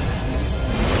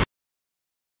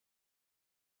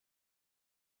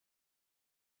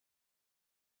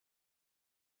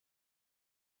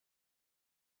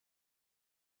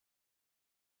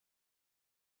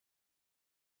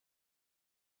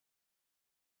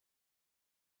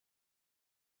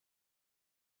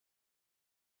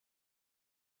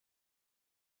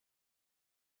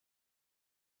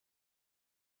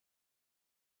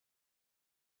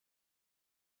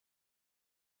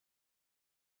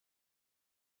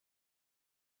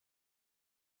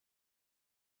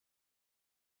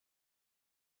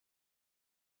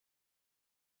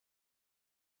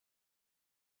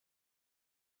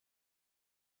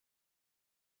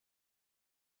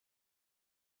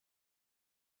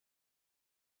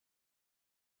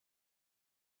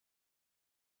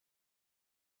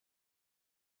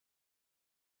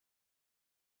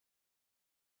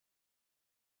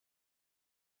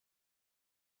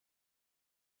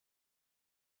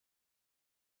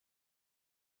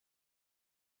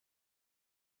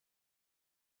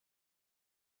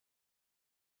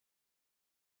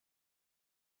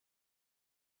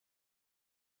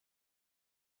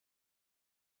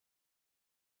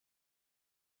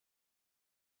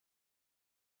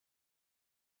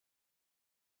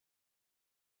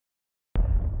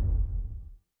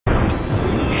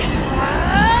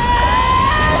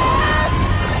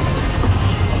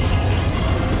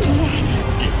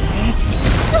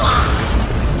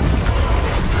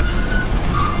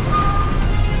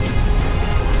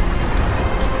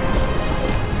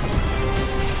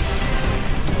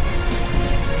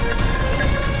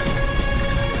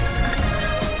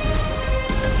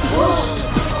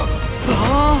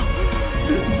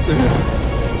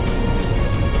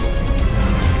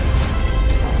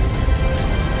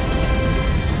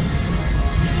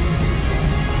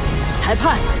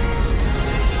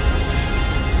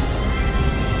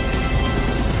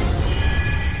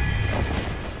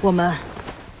我们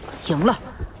赢了。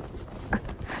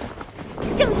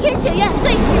正天学院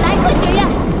对史莱克学院，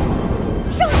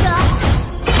胜者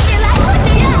史莱克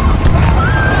学院。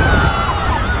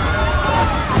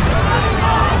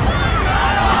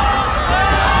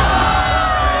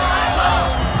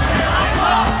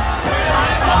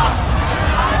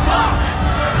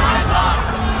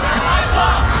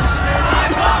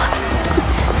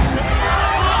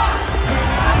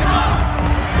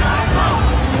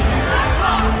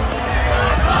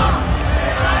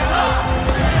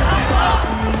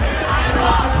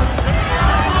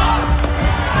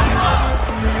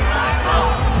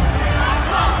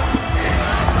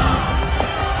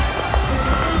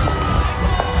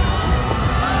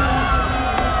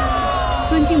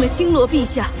尊敬的星罗陛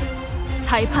下、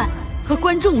裁判和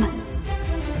观众们，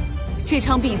这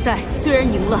场比赛虽然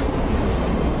赢了，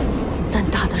但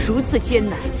打得如此艰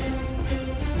难，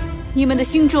你们的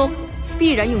心中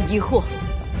必然有疑惑。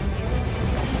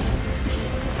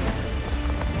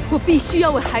我必须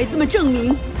要为孩子们证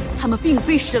明，他们并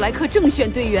非史莱克正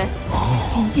选队员，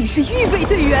仅仅是预备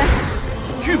队员。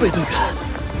预备队员，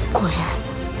果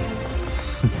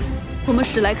然，我们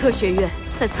史莱克学院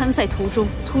在参赛途中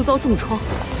突遭重创，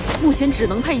目前只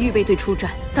能派预备队出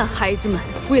战。但孩子们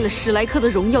为了史莱克的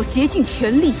荣耀竭尽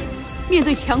全力，面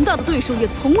对强大的对手也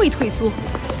从未退缩，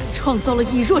创造了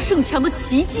以弱胜强的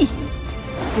奇迹。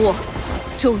我，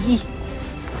周一，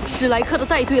史莱克的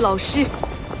带队老师，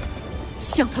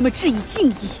向他们致以敬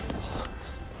意。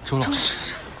周老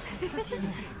师，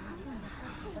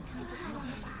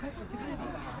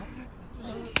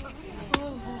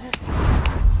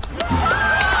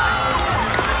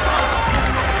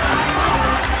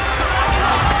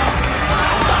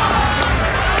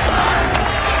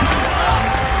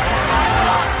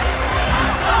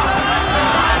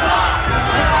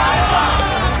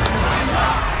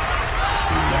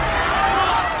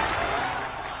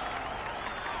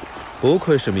不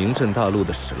愧是名震大陆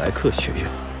的史莱克学院，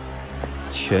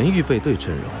全预备队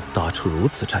阵容打出如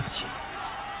此战绩，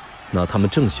那他们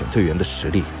正选队员的实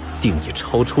力定已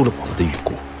超出了我们的预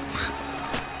估。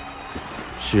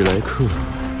史莱克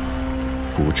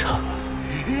不差。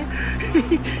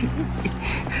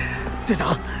队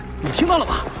长，你听到了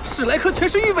吗？史莱克全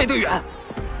是预备队员。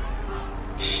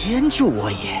天助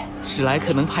我也！史莱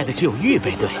克能派的只有预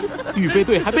备队，预备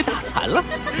队还被打残了。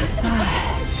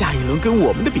唉，下一轮跟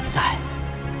我们的比赛，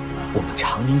我们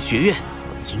长宁学院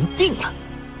赢定了。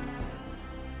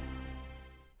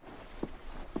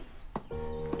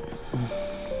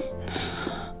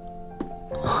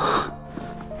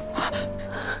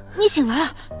你醒来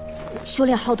啊！修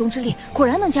炼好动之力果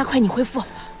然能加快你恢复。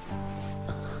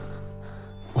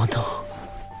王东，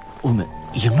我们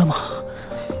赢了吗？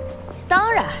当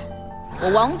然，我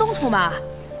王东出马，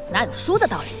哪有输的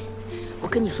道理？我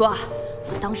跟你说啊，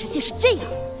我当时先是这样，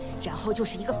然后就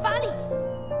是一个发力。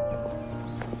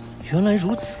原来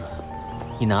如此，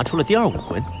你拿出了第二武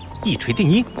魂，一锤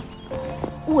定音。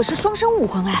我是双生武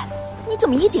魂哎，你怎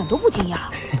么一点都不惊讶？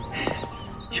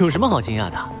有什么好惊讶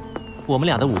的？我们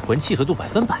俩的武魂契合度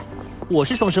100%。我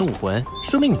是双生武魂，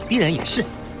说明你必然也是。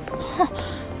哼，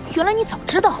原来你早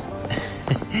知道。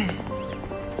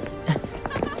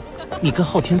你跟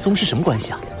昊天宗是什么关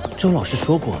系啊？周老师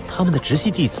说过，他们的直系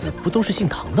弟子不都是姓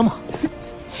唐的吗？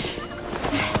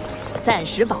暂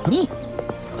时保密。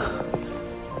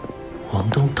王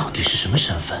东到底是什么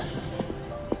身份？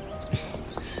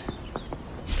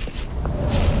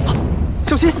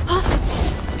小心！啊！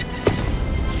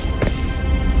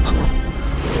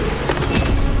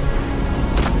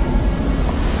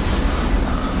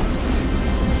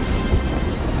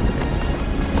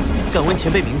敢问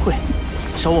前辈名讳？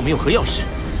找我们有何要事？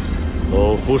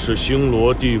老夫是星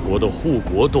罗帝国的护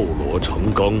国斗罗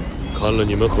程刚，看了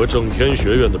你们和正天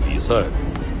学院的比赛，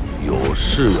有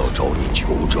事要找你求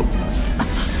证。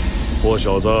破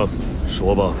小子，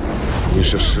说吧，你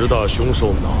是10大凶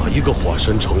兽哪一个化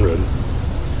身成人？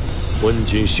混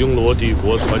进星罗帝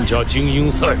国参加精英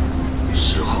赛，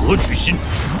是何居心？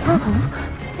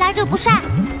来者不善，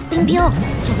冰冰，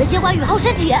准备接管宇浩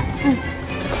身体。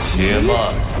且慢。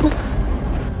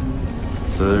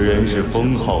此人是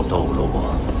封号斗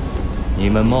罗，你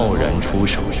们贸然出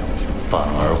手，反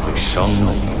而会伤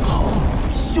了宇浩。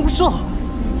凶兽，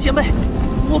前辈，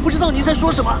我不知道您在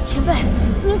说什么。前辈，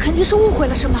您肯定是误会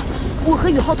了什么。我和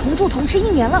宇浩同住同吃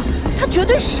1年了，他绝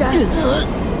对是人。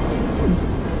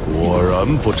果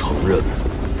然不承认，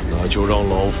那就让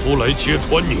老夫来揭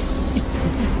穿你。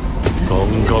刚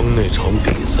刚那场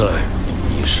比赛，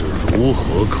你是如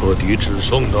何克敌制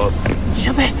胜的？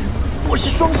前辈，我是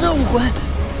双生武魂，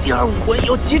第二武魂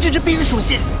有极致之冰属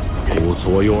性。不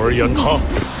左右而言他，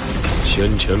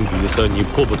先前比赛你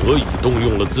迫不得已动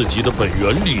用了自己的本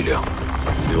源力量，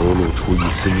流露出一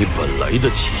丝你本来的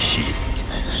气息。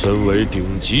身为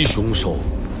顶级凶手，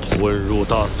混入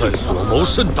大赛所谋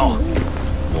甚大，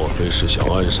莫非是想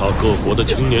暗杀各国的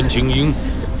青年精英，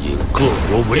引各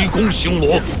国围攻星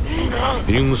罗？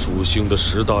冰属性的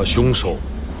10大凶手，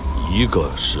一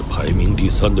个是排名第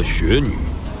3的雪女，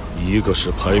一个是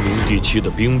排名第7的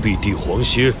冰壁帝皇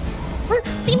蝎。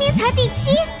冰冰才第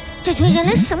7，这群人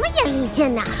类什么眼力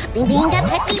见呐？冰冰应该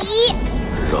排第1。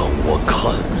让我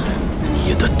看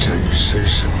你的真身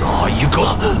是哪一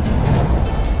个？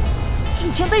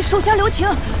请前辈手下留情，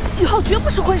宇浩绝不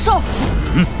是魂兽。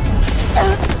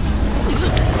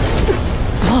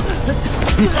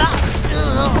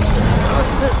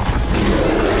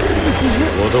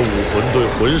我的武魂对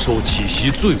魂兽气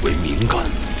息最为敏感，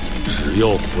只要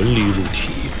魂力入体，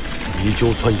你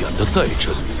就算演得再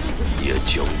真，也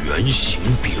将原形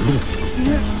毕露。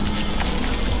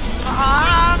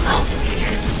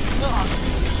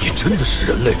你真的是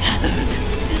人类？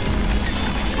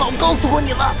早告诉过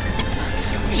你了。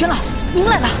玄老，您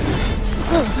来了。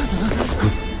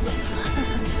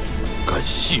敢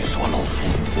戏耍老夫，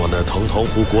我乃堂堂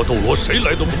护国斗罗，谁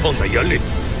来都不放在眼里。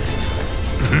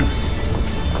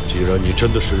既然你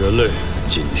真的是人类，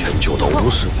今天就当无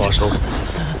事发生。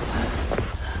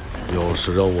要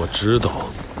是让我知道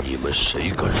你们谁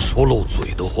敢说漏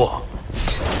嘴的话，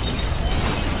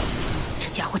这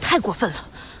家伙太过分了。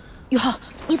宇浩，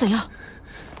你怎样？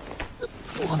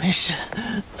我没事。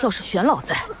要是玄老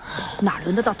在，哪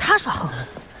轮得到他耍横？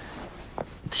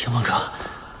天王哥，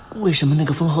为什么那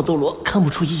个封号斗罗看不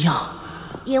出异样？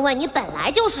因为你本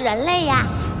来就是人类呀，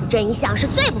真相是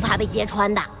最不怕被揭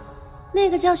穿的。那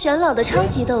个叫玄老的超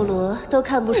级斗罗都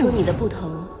看不出你的不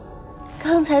同，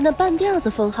刚才那半吊子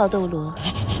封号斗罗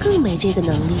更没这个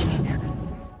能力。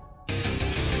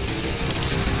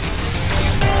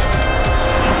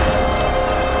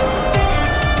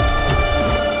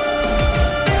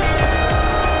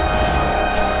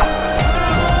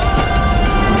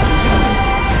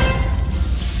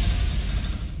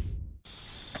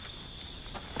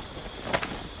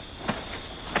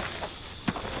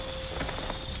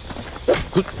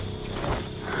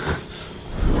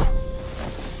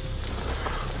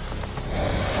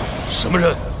什么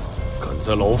人敢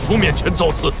在老夫面前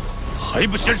造次，还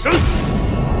不现身？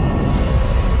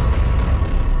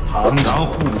堂堂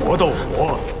护国斗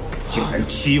罗，竟然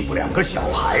欺负2个小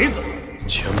孩子！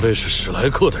前辈是史莱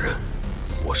克的人，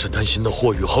我是担心那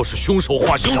霍雨浩是凶手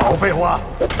化形。少废话，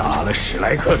打了史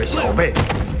莱克的小辈，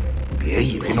别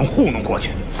以为能糊弄过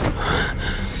去。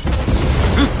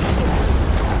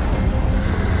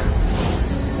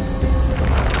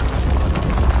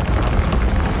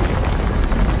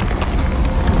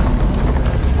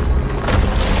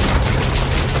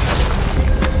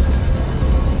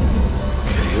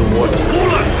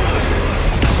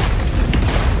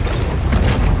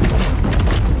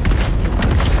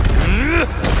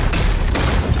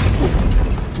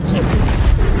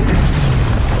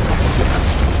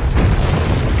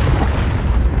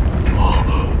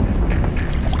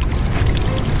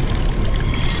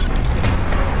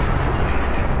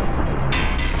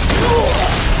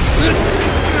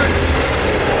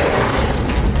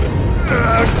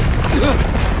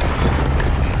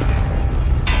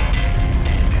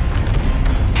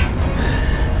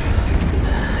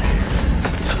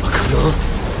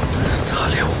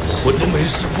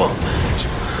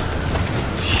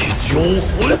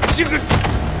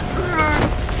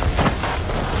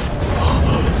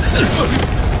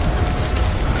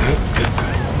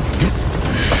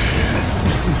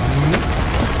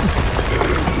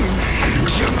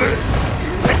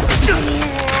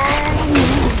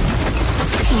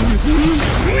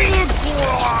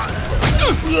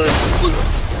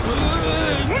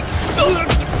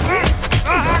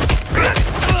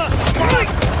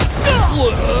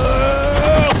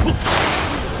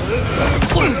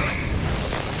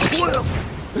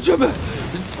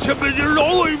前辈，你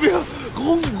饶我一命！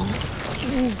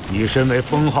你身为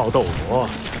封号斗罗，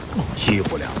欺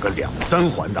负2个2、3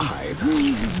环的孩子，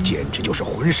简直就是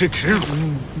浑师耻辱！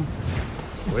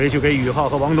回去给宇浩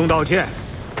和王东道歉，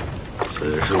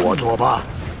此事我作罢。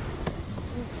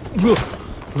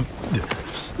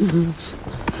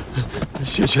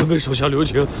谢前辈手下留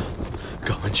情，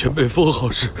敢问前辈封号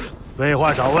是？废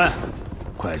话少问，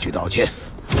快去道歉。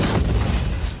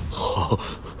好，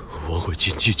我会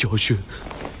谨记教训。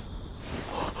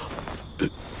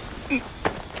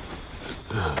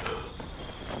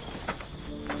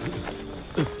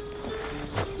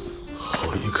好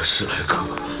一个史莱克，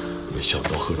没想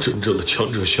到和真正的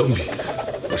强者相比，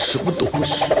我什么都不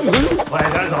是。快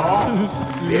点走，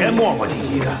别磨磨唧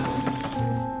唧的。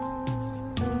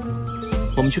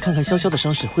我们去看看潇潇的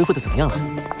伤势恢复的怎么样了。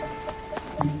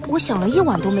我想了一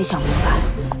晚都没想明白。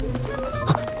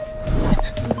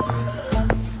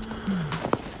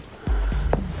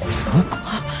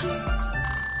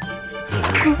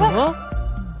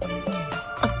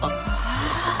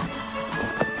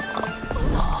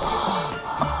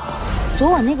昨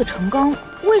晚那个程刚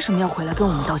为什么要回来跟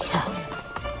我们道歉？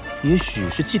也许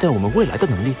是忌惮我们未来的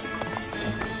能力。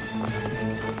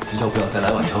要不要再来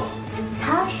碗粥？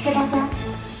好，葛大哥。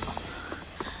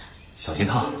小心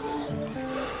烫。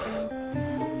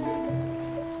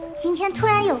今天突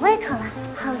然有胃口了，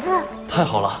好饿。太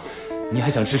好了，你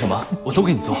还想吃什么？我都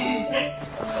给你做。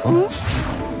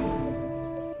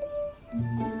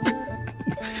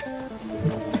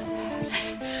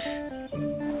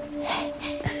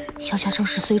潇潇伤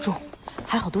势虽重，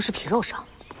还好都是皮肉伤，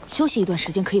休息一段时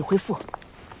间可以恢复。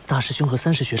大师兄和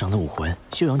三师学长的武魂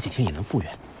休养几天也能复原。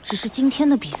只是今天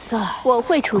的比赛，我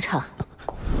会出场。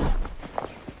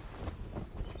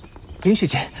林学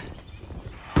姐，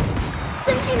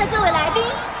尊敬的各位来宾、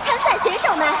参赛选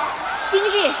手们，今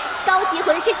日高级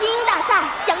魂师精英大赛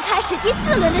将开始第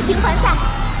4轮的循环赛。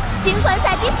循环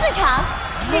赛第4场，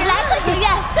史莱克学院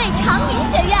对长宁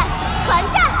学院团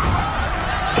战。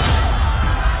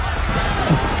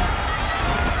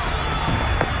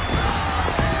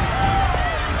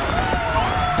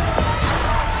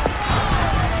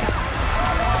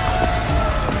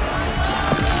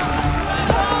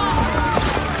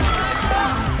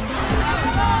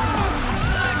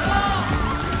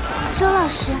周老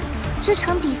师，这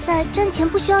场比赛战前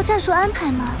不需要战术安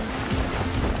排吗？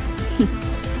哼。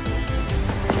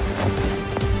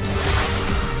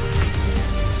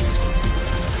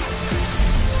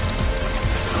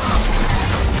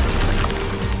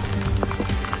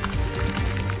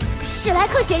史莱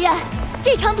克学院，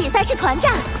这场比赛是团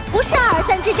战，不是2、2、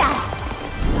3之战。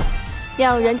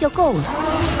2人就够了。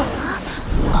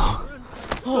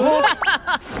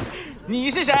你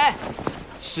是谁？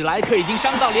史莱克已经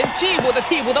伤到连替补的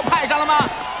替补都派上了吗？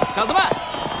小子们，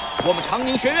我们长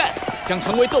宁学院将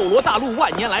成为斗罗大陆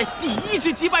万年来第1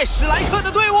支击败史莱克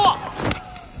的队伍。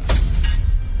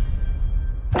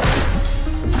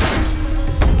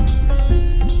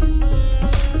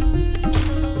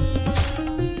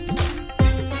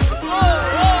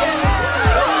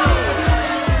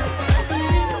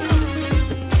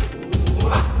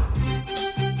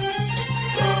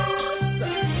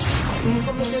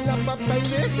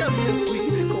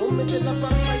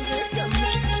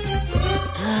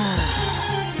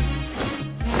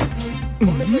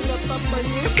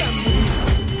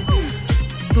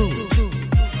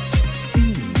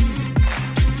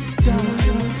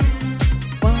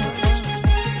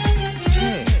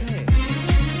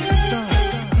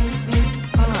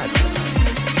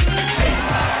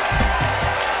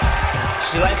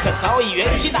史莱克早已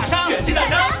元气大伤，元气大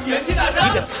伤，元气大伤！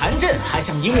一个残阵还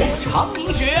想赢我们长宁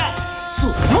学院？做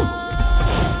梦！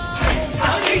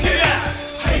长宁学院，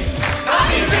长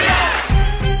宁学院！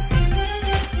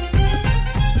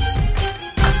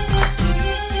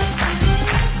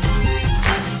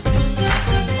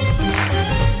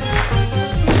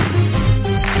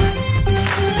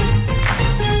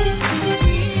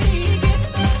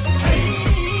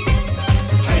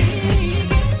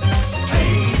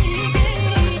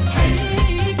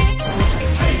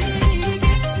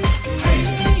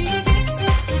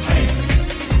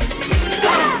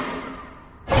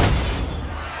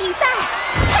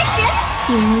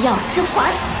冰耀之环，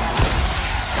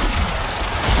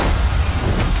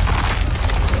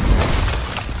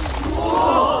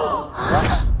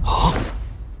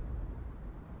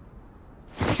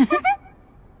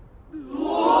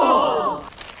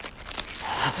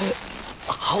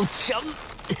好强！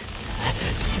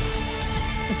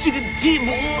这个替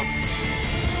补，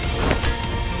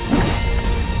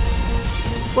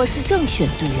我是正选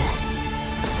队员。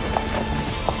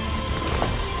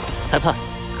裁判。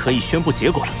可以宣布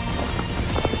结果了。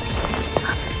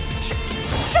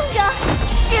胜者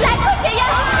史莱克学院。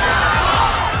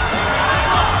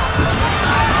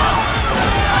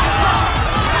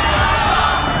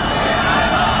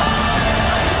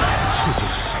这就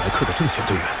是史莱克的正选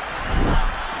队员。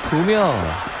不妙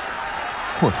啊！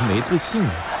我都没自信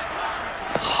了。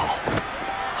好，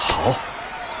好，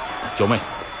九妹，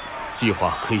计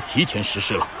划可以提前实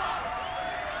施了。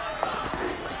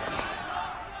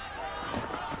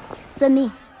遵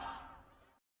命。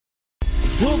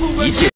一切